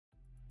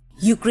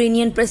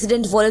Ukrainian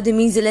President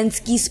Volodymyr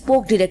Zelenskiy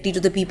spoke directly to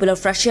the people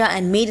of Russia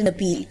and made an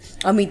appeal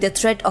amid the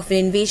threat of an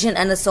invasion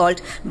and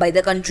assault by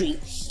the country.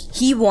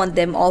 He warned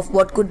them of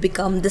what could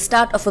become the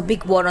start of a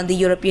big war on the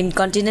European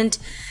continent.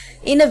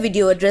 In a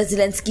video address,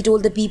 Zelensky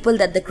told the people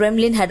that the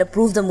Kremlin had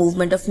approved the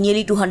movement of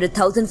nearly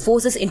 200,000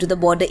 forces into the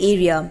border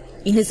area.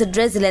 In his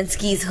address,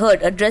 Zelensky is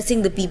heard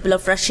addressing the people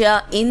of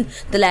Russia in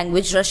the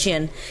language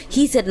Russian.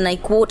 He said, and I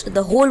quote,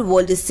 "The whole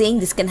world is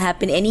saying this can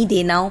happen any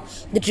day now.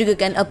 The trigger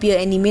can appear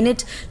any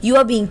minute. You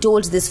are being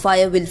told this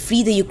fire will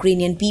free the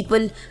Ukrainian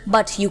people,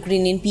 but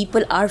Ukrainian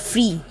people are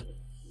free."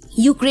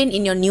 Ukraine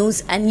in your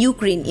news and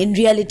Ukraine in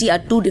reality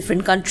are two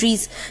different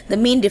countries.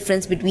 The main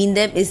difference between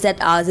them is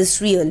that ours is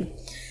real.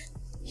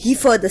 He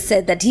further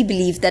said that he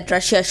believes that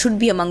Russia should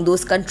be among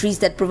those countries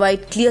that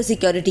provide clear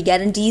security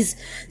guarantees.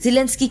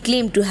 Zelensky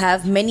claimed to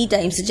have many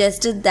times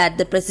suggested that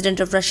the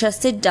president of Russia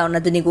sit down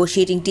at the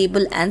negotiating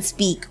table and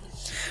speak.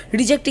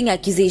 Rejecting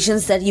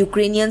accusations that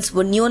Ukrainians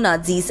were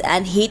neo-Nazis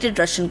and hated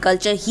Russian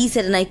culture, he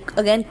said, and I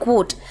again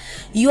quote,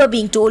 "You are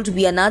being told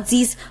we are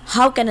Nazis.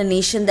 How can a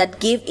nation that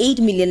gave 8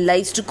 million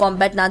lives to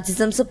combat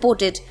Nazism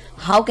support it?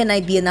 How can I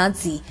be a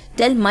Nazi?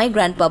 Tell my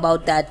grandpa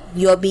about that.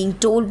 You are being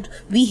told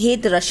we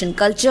hate the Russian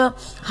culture.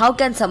 How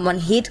can someone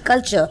hate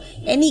culture?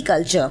 Any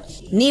culture.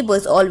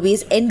 Neighbors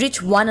always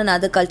enrich one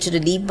another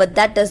culturally, but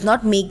that does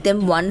not make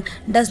them one,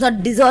 does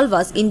not dissolve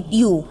us in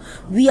you.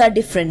 We are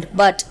different,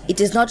 but it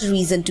is not a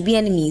reason to be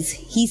enemies,"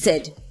 he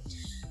said.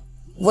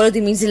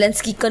 Volodymyr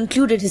Zelenskiy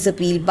concluded his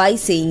appeal by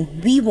saying,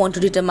 "We want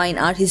to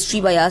determine our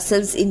history by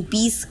ourselves in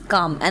peace,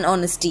 calm and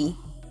honesty."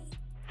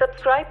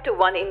 Subscribe to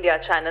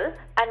Oneindia channel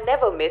and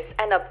never miss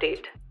an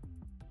update.